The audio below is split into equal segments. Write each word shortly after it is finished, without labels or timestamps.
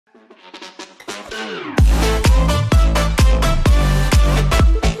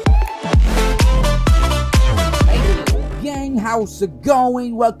how's it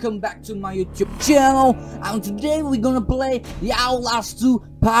going? Welcome back to my YouTube channel, and today we're gonna play the Outlast 2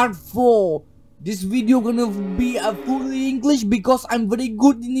 Part 4. This video gonna be a fully English because I'm very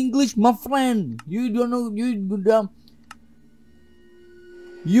good in English, my friend. You don't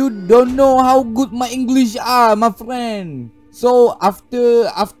know how good my English are, my friend. So after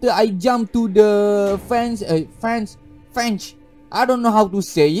I jump to the fence, I don't know how to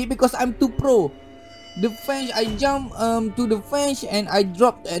say it because I'm too pro. The fence, I jump to the fence and I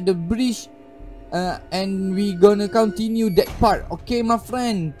dropped at the bridge, and we gonna continue that part. Okay, my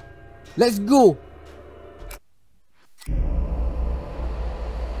friend, let's go.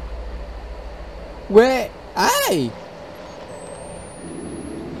 Where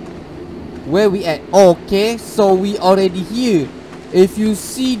we at? Okay, so we already here. If you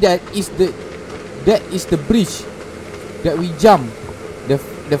see that is the bridge that we jump.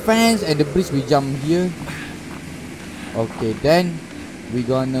 The fence and the bridge we jump here. Okay, then we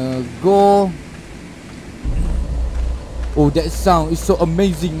gonna go. Oh, that sound is so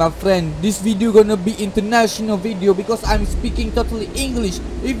amazing, my friend. This video gonna be international video because I'm speaking totally English.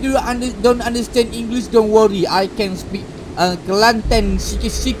 If you don't understand English, don't worry. I can speak Kelantan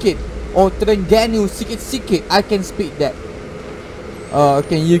sikit-sikit or Terengganu sikit-sikit. I can speak that.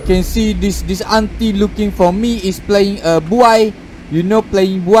 Okay, you can see this auntie looking for me is playing a buai. You know,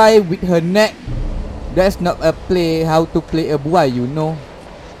 playing buai with her neck. That's not a play how to play a buai, you know.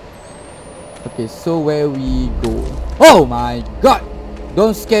 Okay, so where we go? Oh my god!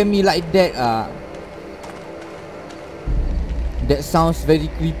 Don't scare me like that. That sounds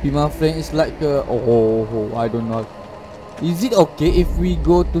very creepy, my friend. It's like I don't know. Is it okay if we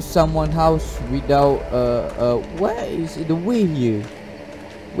go to someone's house without where is the way here?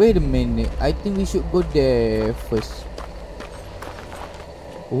 Wait a minute. I think we should go there first.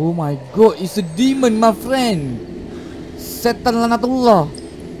 Oh my god, it's a demon, my friend. Setan lanatullah.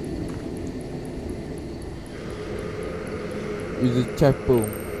 It's a chapel.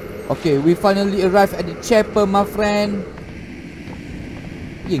 Okay, we finally arrived at the chapel, my friend.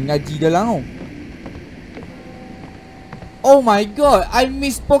 Ngaji dah lah. Oh my god, I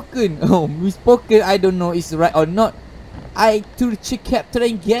misspoken. Oh, misspoken. I don't know it's right or not. I to cakap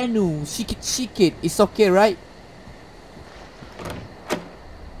Terengganu sikit-sikit. It's okay, right?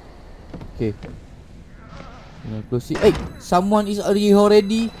 Okay. Close it. Hey, someone is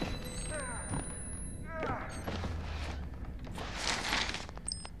already.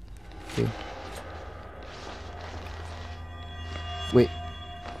 Okay. Wait.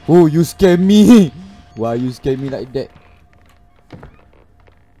 Oh, you scare me. Why you scare me like that?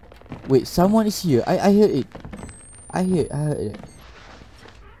 Wait, someone is here. I heard it. I heard it.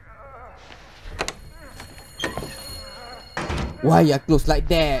 Why you close like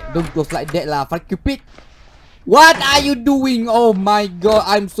that? Don't close like that lah, FarydCupid. What are you doing? Oh my god,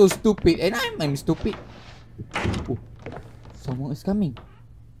 I'm so stupid. And I'm stupid. Oh, someone is coming.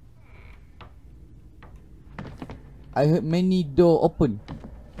 I heard many door open.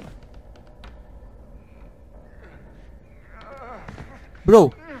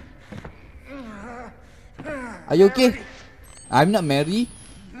 Bro, are you okay? I'm not married.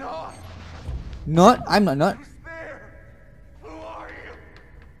 I'm not.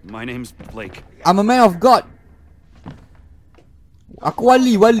 My name's Blake. I'm a man of God. Aku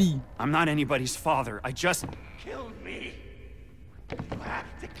wali. I'm not anybody's father. I just... Kill me. You have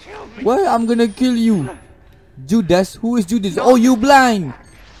to kill me. Why I'm gonna kill you? Judas? Who is Judas? No. Oh, you blind.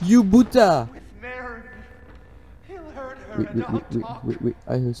 You buta. With Mary. He'll hurt her. Wait.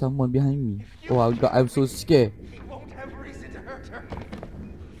 I heard someone behind me. Oh my god, I'm so scared. He won't have reason to hurt her.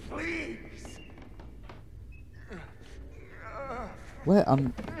 Please. Where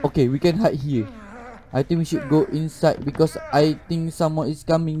okay, we can hide here. I think we should go inside because I think someone is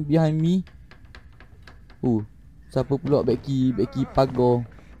coming behind me. Oh, siapa pula beki pagar?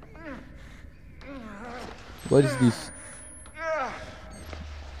 What is this?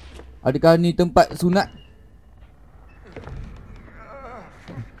 Adakah ni tempat sunat?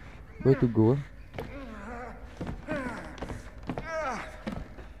 Where to go?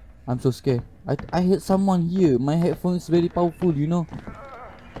 I'm so scared. I heard someone here. My headphone is very powerful, you know.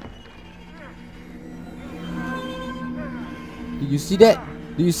 Did you see that?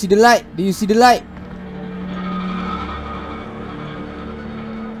 Do you see the light?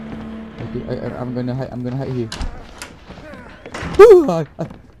 Okay, I'm gonna hide here.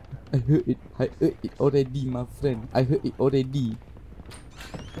 I heard it already, my friend. I heard it already.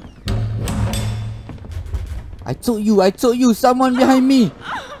 I told you, someone behind me.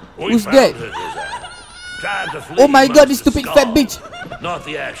 Who's that? Oh my god, this stupid fat bitch. not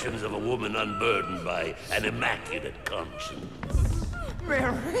the actions of a woman unburdened by an immaculate conscience.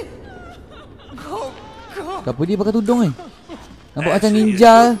 Mary. Oh, God. Kenapa dia pakai tudung ni? Nampak macam Answer your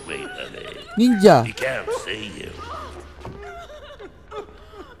ninja. look, mate, honey. Ninja. He can't see you.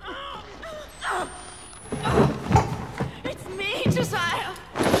 It's me, Josiah.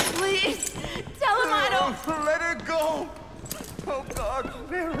 Please, tell him I don't. Let her go. Oh, God,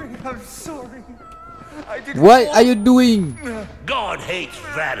 Mary, I'm sorry. I didn't What want- are you doing? God hates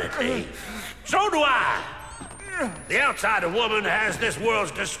vanity. So do I. The outsider woman has this world's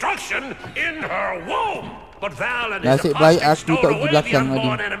destruction in her womb. But Val and his Nasib baik apostates aku stole tak pergi away the belakang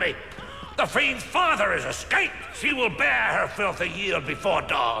unborn tadi. enemy. The fiend's father has escaped. She will bear her filthy yield before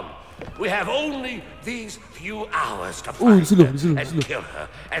dawn. We have only these few hours to find slow, her slow, and slow. kill her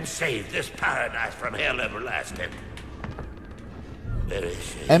and save this paradise from hell everlasting. Where is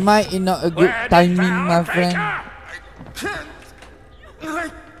she? Am I in not a good Where did timing, Val my take friend? her? I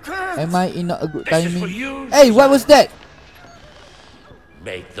can't. Am I in not a good This is timing? for you, Hey, what was that?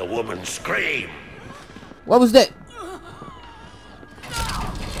 Make the woman scream. What was that?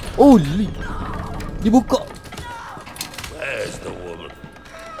 Holy. Dibuka. Where's the woman?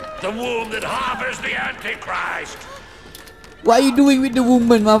 The womb that harbors the Antichrist. What are you doing with the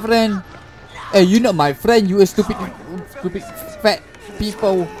woman, my friend? Hey, you not my friend. You a stupid fat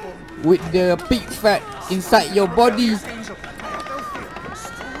people with the pig fat inside your body.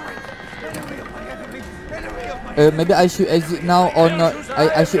 Maybe I should exit now or not.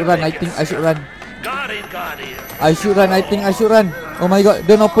 I should run. I think I should run. Got him. I should run. I think I should run. Oh my god!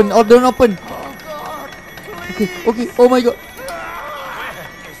 Don't open! Oh, don't open! Okay. Oh my god!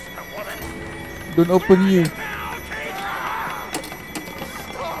 Don't open here.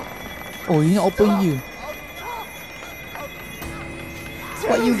 Oh, you not open here.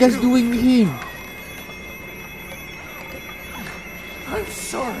 What you guys doing with him? I'm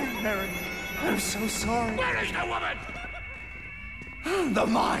sorry, Mary. I'm so sorry. Where is the woman? The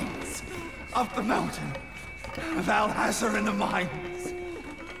mines. Up the mountain. Val has her in the mines.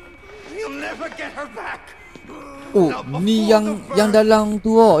 You'll never get her back. Oh, ni yang dalam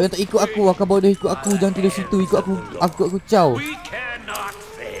tu oh, yang tak ikut aku. Akan bawa dia ikut aku. Jangan tidur situ. Ikut aku caw. We cannot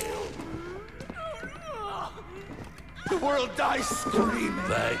fail. The world dies screaming.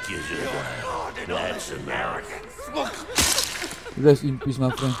 Thank you, Josiah. That's American. Rest in peace,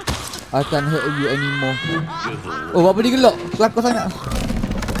 my friend. I can't help you anymore. Oh, apa dia gelak? Kelakar sangat.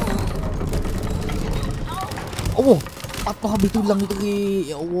 Oh, apa habis tulang ni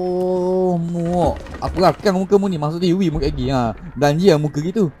terik? Ya Allah, muak. Aku rakang muka mu ni. Maksud dia wi muka gigi. Ha, belanja muka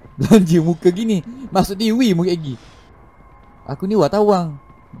gitu. Belanja muka gini. Maksud dia wi muka gigi. Aku ni wartawan.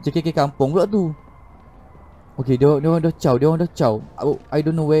 JKK kampung pula tu. Okay, dia orang dah caw. Oh, I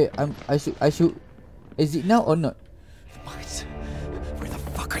don't know where I should exit now or not. Mines. Where the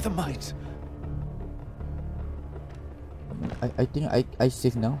fuck are the mines? I think I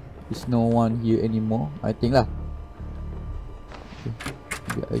safe now. There's no one here anymore. I think lah.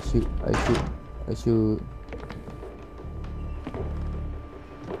 Okay. I should.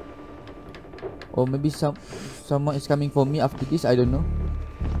 Or maybe someone is coming for me after this. I don't know.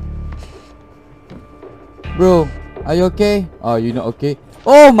 Bro, are you okay? Oh, you're not okay.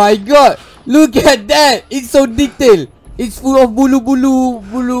 Oh my god! Look at that! It's so detailed. It's full of bulu,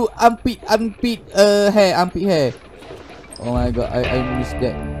 armpit hair. Oh my god, I missed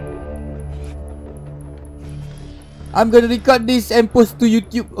that. I'm gonna record this and post to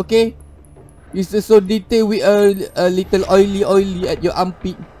YouTube, okay? It's so detailed with a little oily at your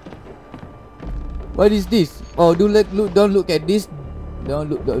armpit. What is this? Oh, don't look at this.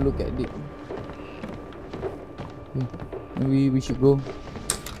 Don't look at it. Okay. Maybe we should go.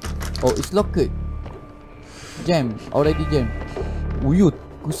 Oh, it's locked. Jam, already jam. Uyut,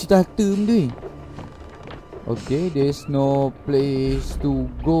 kursi tatem dia. Okay, there's no place to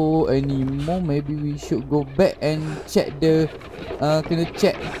go anymore. Maybe we should go back and check the kena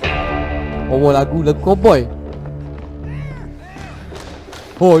check. Oh, lagu cowboy.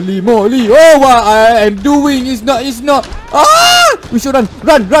 Holy moly! Oh, what I am doing is not. Ah! We should run.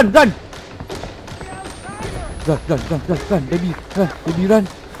 Run, baby, run.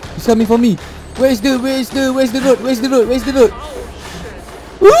 He's coming for me. Where's the road?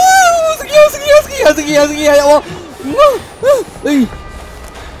 Segi, ya Allah. Hey.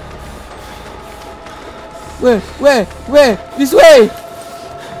 Where? This way.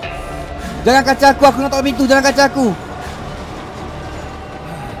 Jangan kaca aku nak tolak pintu. Jangan kaca aku.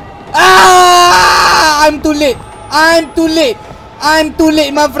 Ah! I'm too late,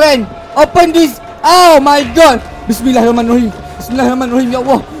 my friend. Open this. Oh my god. Bismillahirrahmanirrahim. Ya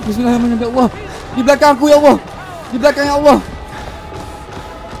Allah. Di belakang aku, ya Allah.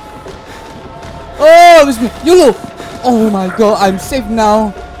 Oh, it's me. YOLO. Oh my god, I'm safe now.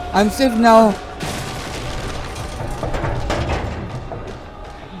 I'm safe now.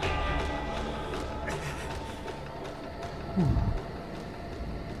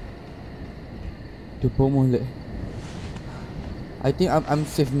 I think I'm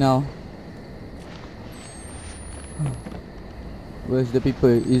safe now. Where's the people?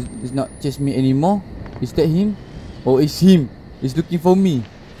 Is not chase me anymore? Is that him? Or is him? He's looking for me.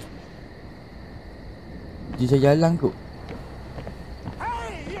 Dia jalan kot.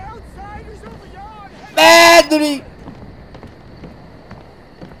 Battery.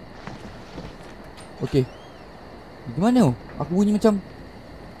 Okay. Di mana? Aku bunyi macam.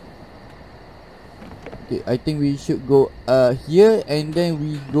 Okay, I think we should go here and then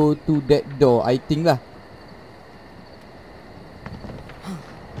we go to that door. I think lah.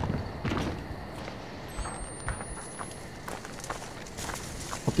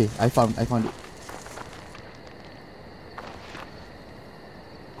 Okay, I found it.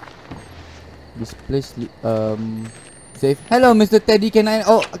 This place safe. Hello, Mr. Teddy. Can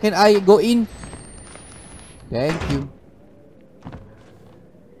I go in? Thank you.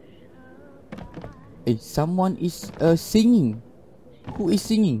 Eh, someone is singing. Who is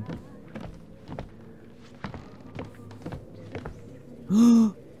singing?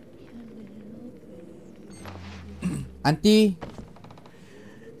 Auntie.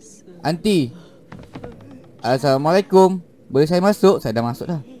 Auntie. Assalamualaikum. Boleh saya masuk? Saya dah masuk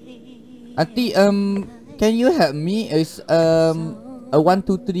dah. Auntie, can you help me? Is 1, 2,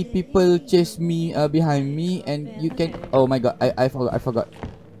 3 people chase me behind me and you can. Oh my god, I forgot.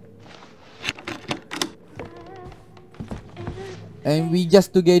 And we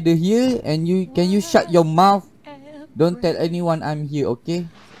just together here and can you shut your mouth? Don't tell anyone I'm here, okay?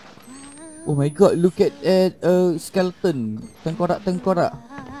 Oh my god, look at skeleton. Tengkorak.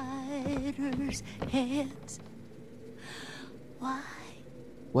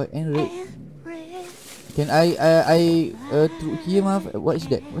 White and red. Can I through here, mah? What is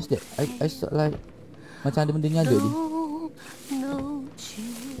that? What's that? I saw like macam ada benda nyala ni.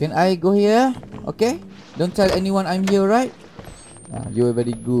 Can I go here? Okay? Don't tell anyone I'm here, right? You're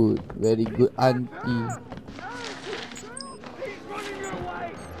very good auntie.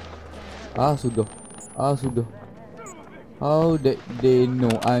 Sudah. How that they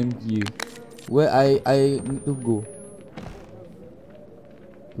know I'm here? Where I need to go?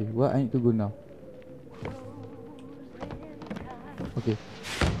 Okay, where I need to go now? Okay.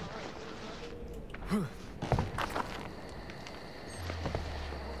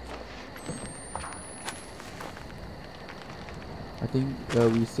 I think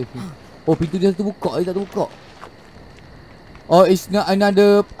we safe here. Oh, pintu dia terbuka. Tak terbuka. Oh, it's not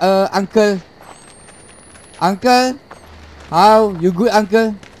another uncle. Uncle, how you good,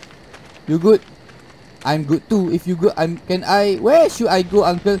 uncle? You good? I'm good too. If you good, where should I go,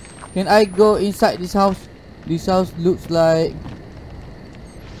 uncle? Can I go inside this house? This house looks like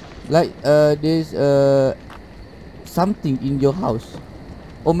there's something in your house.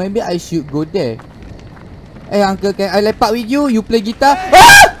 Or maybe I should go there. Hey uncle, can I lepak with you? You play guitar?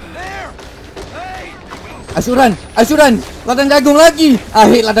 Asuran. Ladang jagung lagi. I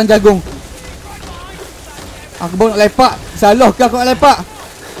hate ladang jagung. Aku baru nak lepak. Salah ke aku nak lepak?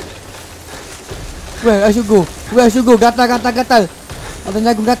 Where I should go? Gatal. Ladang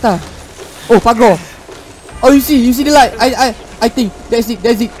jagung gatal. Oh, pagar. Oh, you see the light. I think that's it.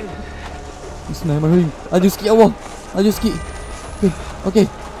 Bismillahirrahmanirrahim. Laju sikit, ya Allah. Okay.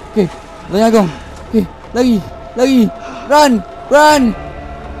 Ladang jagung. Okay. Lari. Run.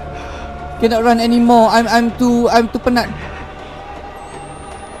 Cannot run anymore. I'm too penat.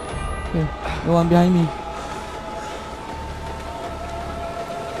 Okay. No one behind me.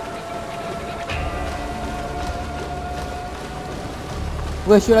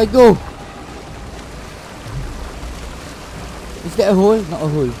 Where should I go? Is that a hole? Not a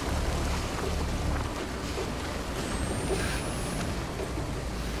hole.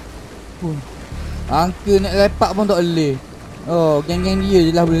 Uncle nak lepak pun tak boleh. Oh, geng-geng dia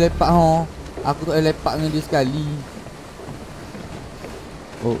je lah boleh lepak ha. Aku tak boleh lepak dengan dia sekali.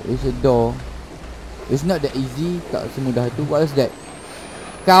 Oh, it's a door. It's not that easy. Tak semudah itu. What is that?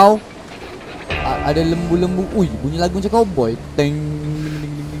 Kau ada lembu-lembu. Ui, bunyi lagu macam cowboy. Teng.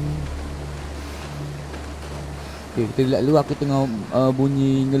 Okay, kita lihat dulu. Aku tengah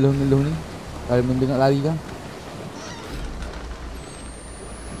bunyi ngeluh-ngeluh ni. Kalau benda nak lari kan.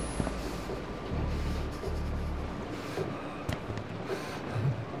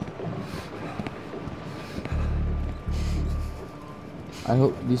 I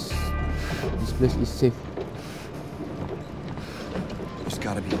hope this place is safe. There's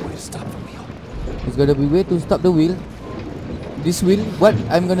gotta be a way to stop the wheel. There's gotta be way to stop the wheel. This wheel? What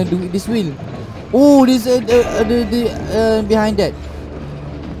I'm gonna do with this wheel? Oh, there's behind that.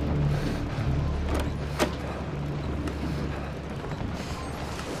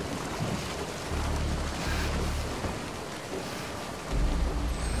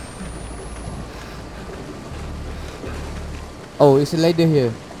 Oh, it's a ladder here.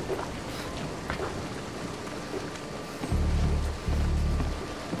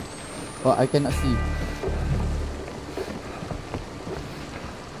 Oh, I cannot see.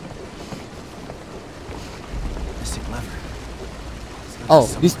 Oh,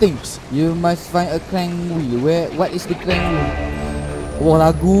 this thing. You must find a crank wheel. What is the crank wheel? Oh,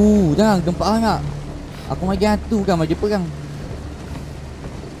 lagu. Jangan gempak sangat. Aku magi hantu kan, magi perang.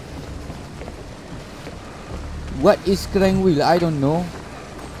 What is crank wheel? I don't know.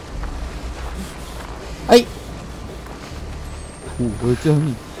 Ai. Macam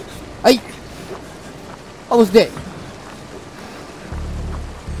ni. Ai. What was that?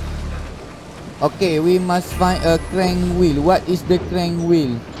 Okay, we must find a crank wheel. What is the crank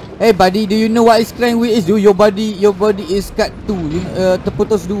wheel? Hey buddy, do you know what is crank wheel is? Do your body is cut two.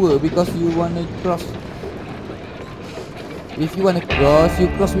 Terputus dua because you wanna cross. If you wanna cross, you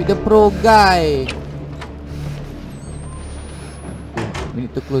cross with the pro guy. We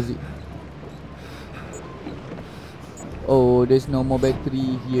need to close it. Oh, there's no more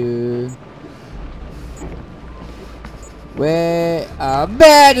battery here. Where are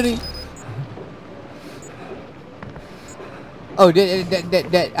battery? Oh,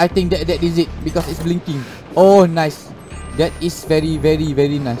 that I think that is it because it's blinking. Oh, nice. That is very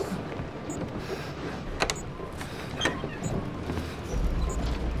nice.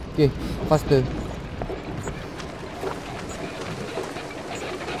 Okay, faster.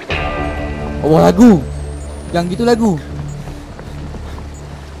 Oh, lagu. Yang gitu lagu.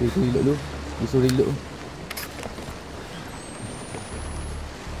 Okay, reload dulu. Disuruh reload.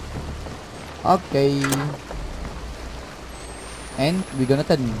 Okay. And we're gonna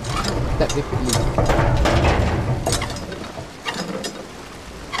turn. Tap repeatedly.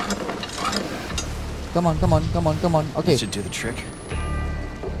 Come on. Okay. Should do the trick.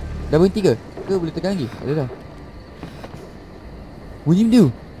 Dah berhenti ke? Ke boleh tekan lagi? Ada dah. Bunyi dia.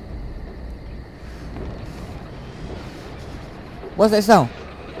 What's that sound?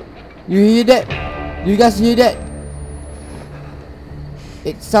 You hear that? You guys hear that?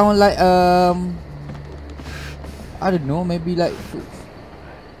 It sound like I don't know, maybe like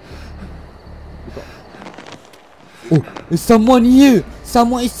oh, there's someone here.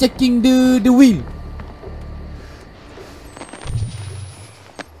 Someone is checking the wheel.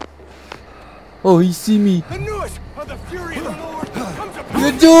 Oh, he see me.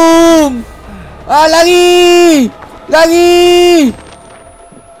 Jom! Ah, lari! Lari!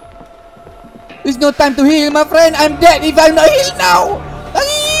 There's no time to heal, my friend. I'm dead if I'm not healed now.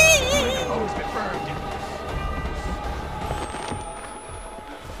 Lari!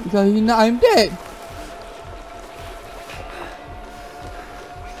 If I'm healed now, I'm dead.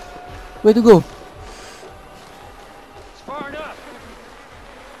 Where to go? It's far enough.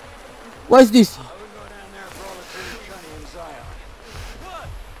 What is this?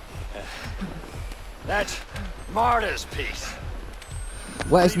 That's Marta's piece.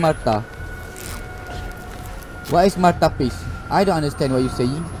 What is Marta? What is Marta piece? I don't understand what you're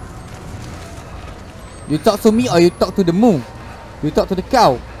saying. You talk to me or you talk to the moon? You talk to the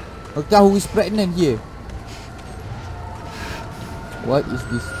cow. A cow who is pregnant here. What is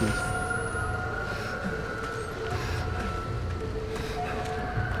this piece?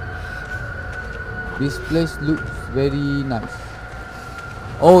 This place looks very nice.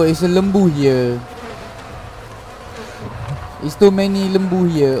 Oh, it's a lembu here. It's too many lembu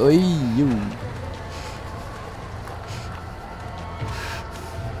here. Oi, you.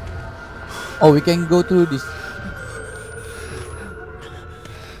 Oh, we can go through this.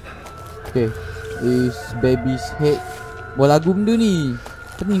 Okay, is baby's head. Buat lagu benda ni.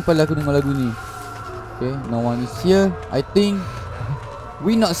 Pening pala aku dengar lagu ni. Okay, no one is here. I think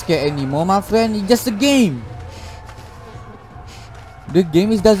we not scared anymore, my friend. It's just a game. The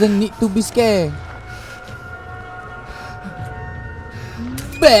game doesn't need to be scared.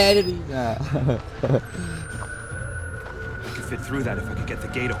 Battery. I could fit through that if I could get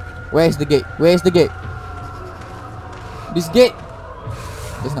the gate open. Where's the gate? Where's the gate? This gate?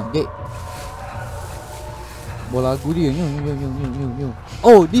 There's no gate. Bola lagu dia.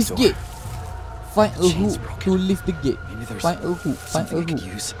 Oh, this gate. Find a hook to lift the gate. Find a hook. Find a hook.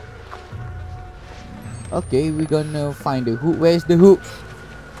 Okay, we're gonna find the hook. Where's the hook?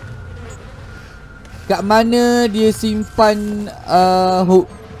 Kat mana dia simpan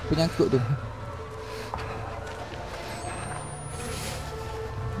hook penyangkut tu?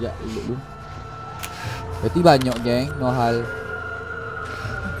 Ya, dulu. Berarti banyak geng, no hal.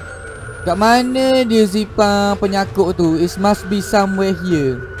 Kat mana dia zipang penyakut tu? It must be somewhere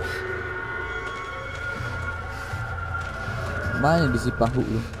here. Mana dia zipang hook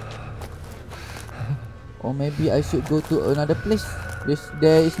tu? Or maybe I should go to another place.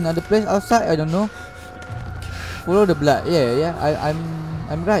 There is another place outside. I don't know. Follow the blood. Yeah.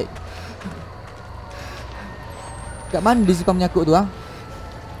 I'm right. Kat mana dia zipang penyakut tu ah?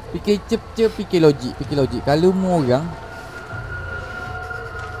 Fikir cep-cep, fikir logik. Kalau mu orang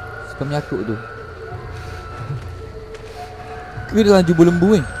penyakut tu ke dalam jubur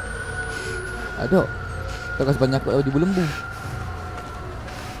lembu ni? Ada. Tak kasi penyakut dalam jubur lembu.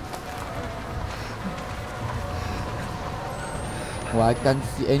 Oh, I can't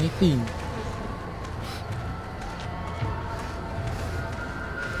see anything.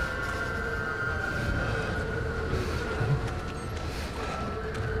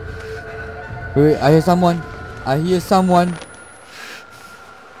 Wait, I hear someone.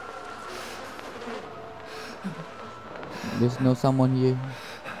 There's no someone here.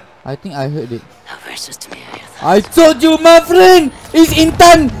 I think I heard it. I told you, my friend! It's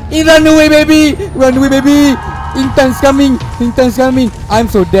Intan! Run away, baby! Intan's coming! I'm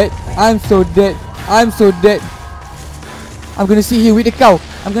so dead. I'm gonna see here with the cow.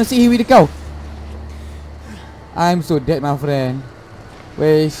 I'm so dead, my friend.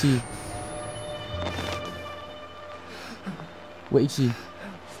 Where is she?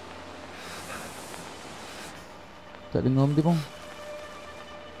 Tak dengar dia pun.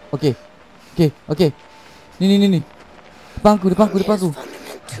 Okay. Ni. Depan aku.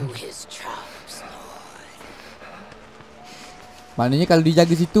 Maknanya kalau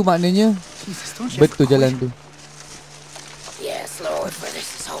dijaga situ, maknanya betul jalan tu.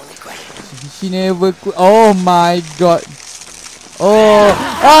 She never could. Oh my god. Oh.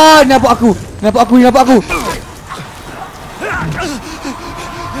 Nampak aku.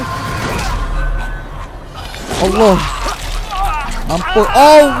 Allah. Ampun.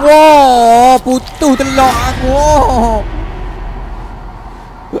 Allah, putus telak aku.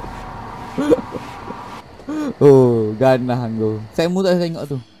 Oh, ganah aku. Saya mu tak tengok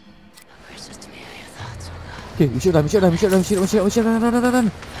tu. Okay, we should run.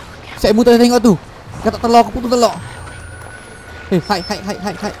 Saya mu tak tengok tu. Kata telak aku, putus telak.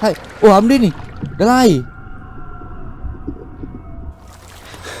 Hai. Oh, Hamdi ni. Dalam air.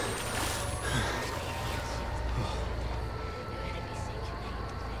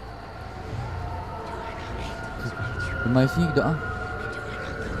 Mai sini kita ah.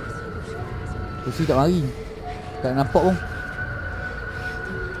 Kursi tak mari. Tak nampak pun.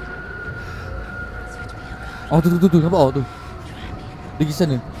 Oh tu nampak tu. Dia pergi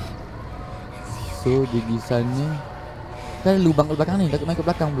sana. So dia pergi sana. Kan lubang kat belakang ni, takut main kat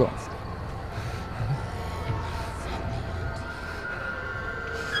belakang pula.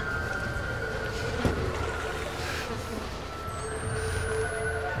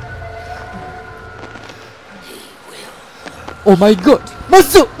 Oh my god.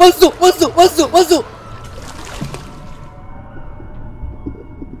 Masuk.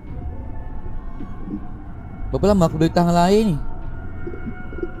 Berapa lama aku boleh tahan air ni?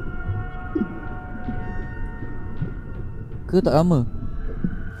 Ke tak lama?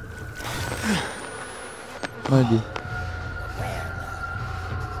 Mana dia?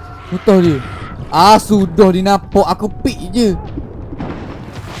 Muntah dia. Sudah dia nampak. Aku pick je.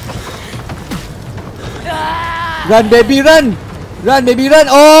 Run baby run.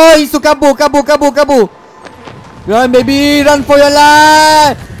 Oh, isu kabur. Run baby, run for your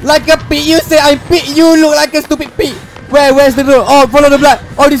life. Like a pig, you say I pig. You look like a stupid pig. Where's the road? Oh, follow the blood.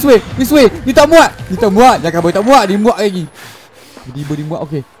 Oh, this way. Dia tak muat. Jangan boleh tak muat. Dia muat lagi. Dia muat.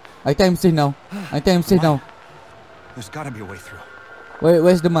 Okay, I think I'm safe now. There's gotta be a way through.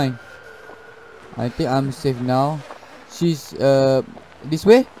 Where's the mine? I think I'm safe now. She's this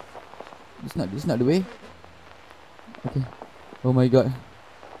way. This not the way. Okay. Oh my god.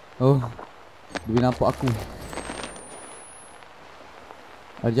 Oh, dia nampak aku.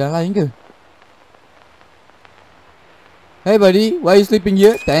 Ada jalan lain ke? Hey buddy, why are you sleeping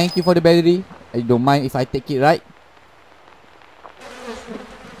here? Thank you for the battery. I don't mind if I take it, right?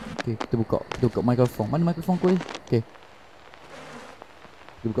 Okay, kita buka mikrofon. Mana mikrofon aku ni? Okay.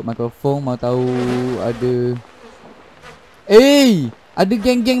 Kita buka mikrofon, mau tahu ada. Ada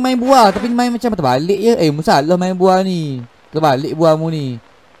geng-geng main buah tapi main macam terbalik je. Masalah main buah ni. Terbalik buahmu ni.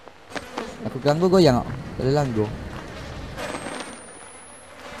 Aku ganggu goyang tak? Tak ada langgar.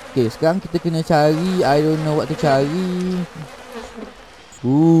 Okay, sekarang kita kena cari. I don't know what to cari.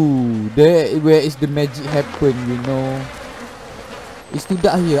 That where is the magic happen, you know. It's too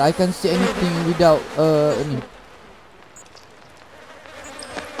dark here. I can't see anything without ni.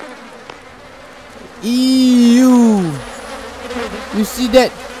 Ew! You see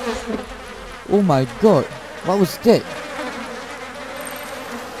that? Oh my god! What was that?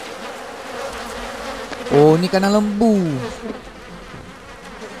 Oh, ni kandang lembu.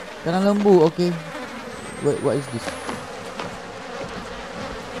 Kandang lembu. Okay. Wait, what is this?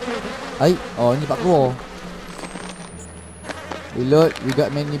 Hai, oh ni pak keluar. Reload, we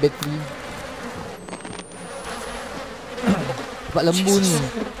got many battery. Tempat lembu ni.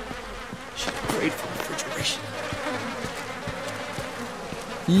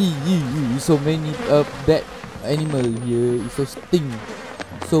 So many bad animal here. It's so sting.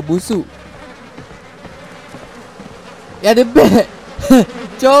 So busuk. Ya ada bat.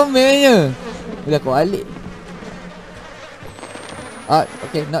 Comelnya. Bila kau alik.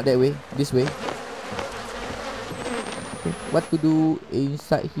 Okay, not that way. This way. Okay, what to do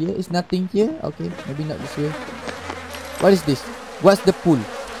inside here? Is nothing here? Okay, maybe not this way. What is this? What's the pool?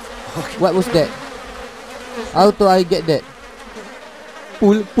 What was that? How do I get that?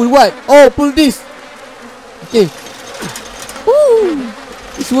 Pull what? Oh, pull this. Okay. Woo!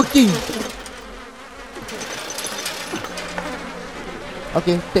 It's working.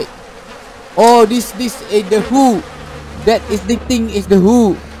 Okay, take. Oh, this is the who. That is the thing is the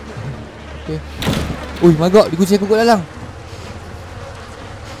who. Okay. Oh my god, dikunci aku kat dalam.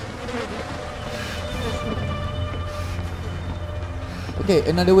 Okay,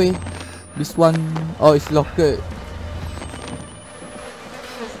 another way. This one, oh, it's locked. Okay,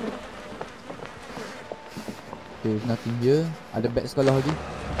 there's nothing here. Ada bag sekolah lagi.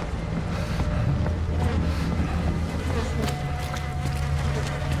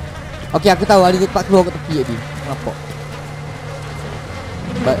 Okay, aku tahu ada tempat keluar kat tepi tadi. Nampak.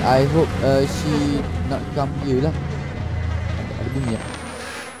 But I hope she not come here lah. Ada bunyi tak?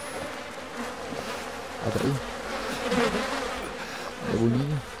 Ada ni. Ada bunyi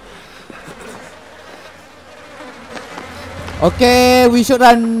ni. Okay, we should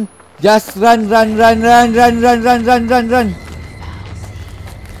run. Just run.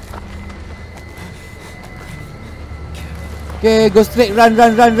 Okay, go straight. Run.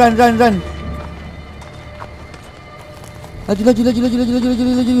 Laju.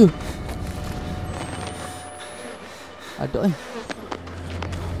 Aduh.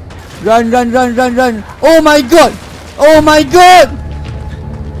 Run. Oh my god.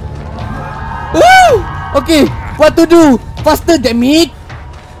 Woo! Okay, what to do? Faster, damn it.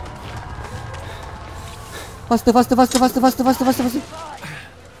 Faster.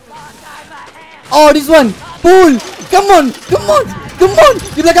 Oh, this one. Pull. Come on.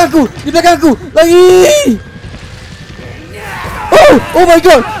 Di belakang aku. Lari. Oh my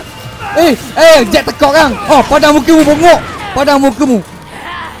god. Jet tekok kan. Oh, padang mukamu bongok.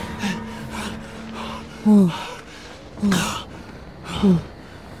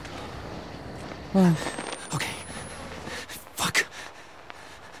 Okay. Fuck.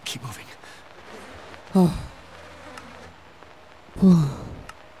 Keep moving.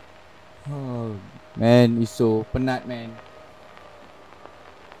 Man, it's so penat, man.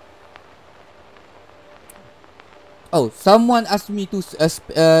 Oh, someone asked me to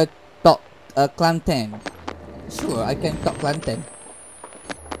talk Kelantan. Sure, I can talk Kelantan.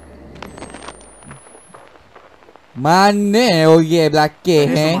 Mana? Oh yeah,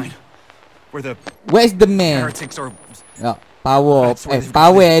 belakang. Where's the man? Heretics or Oh, power.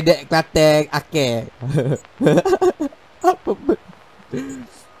 Power ada Kelantan. Okay.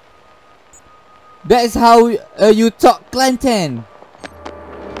 That's how you talk Kelantan.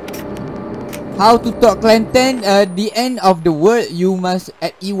 How to talk Kelantan? The end of the word you must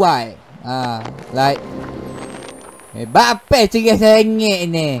add EY. Like apa ceria sengit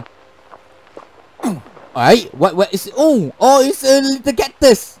ni? What is it's a little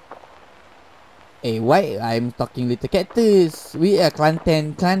cactus. Why I'm talking little cactus? We are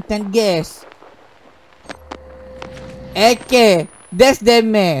Kelantan guys. Okay, that's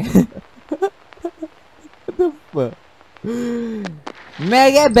them man. What the fuck?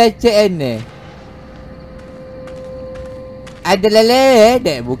 Mereka bacaan ni. Ada lele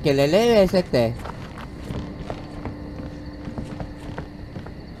dek, bukan lele sete.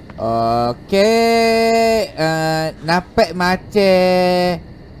 Okay, nampak macam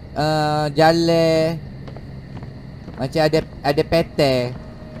jalan macam ada pete.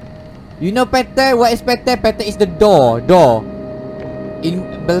 You know pete? What is pete? Pete is the door. In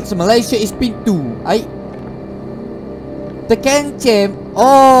Malaysia is pintu. Terkencem.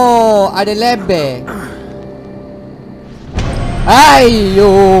 Oh, ada lebar.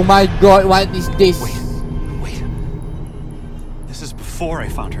 Oh my god, what is this? Wait. This is before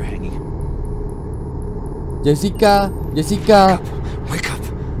I found her hanging. Jessica, Jessica. Wake up.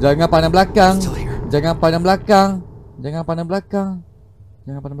 Jangan pandang belakang. Still here. Jangan pandang belakang. Jangan pandang belakang.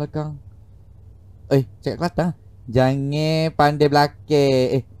 Jangan pandang belakang. Cakap Kelantan. Jangan pandai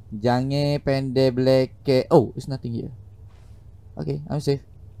belakang. Jangan pandai belakang. Oh, it's nothing here. Okay, I'm safe.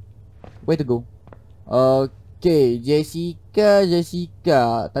 Where to go? Okay, Jessica.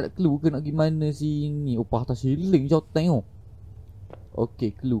 Tak ada clue ke nak pergi mana sini. Oh, patah siling je tengok.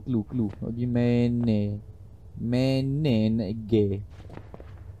 Okay, clue. Nak pergi mana? Mana nak pergi?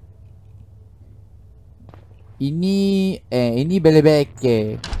 Ini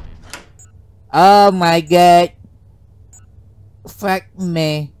bele-beke. Oh my god. Fuck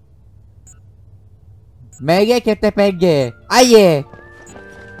me. Mari kita pergi. Aye.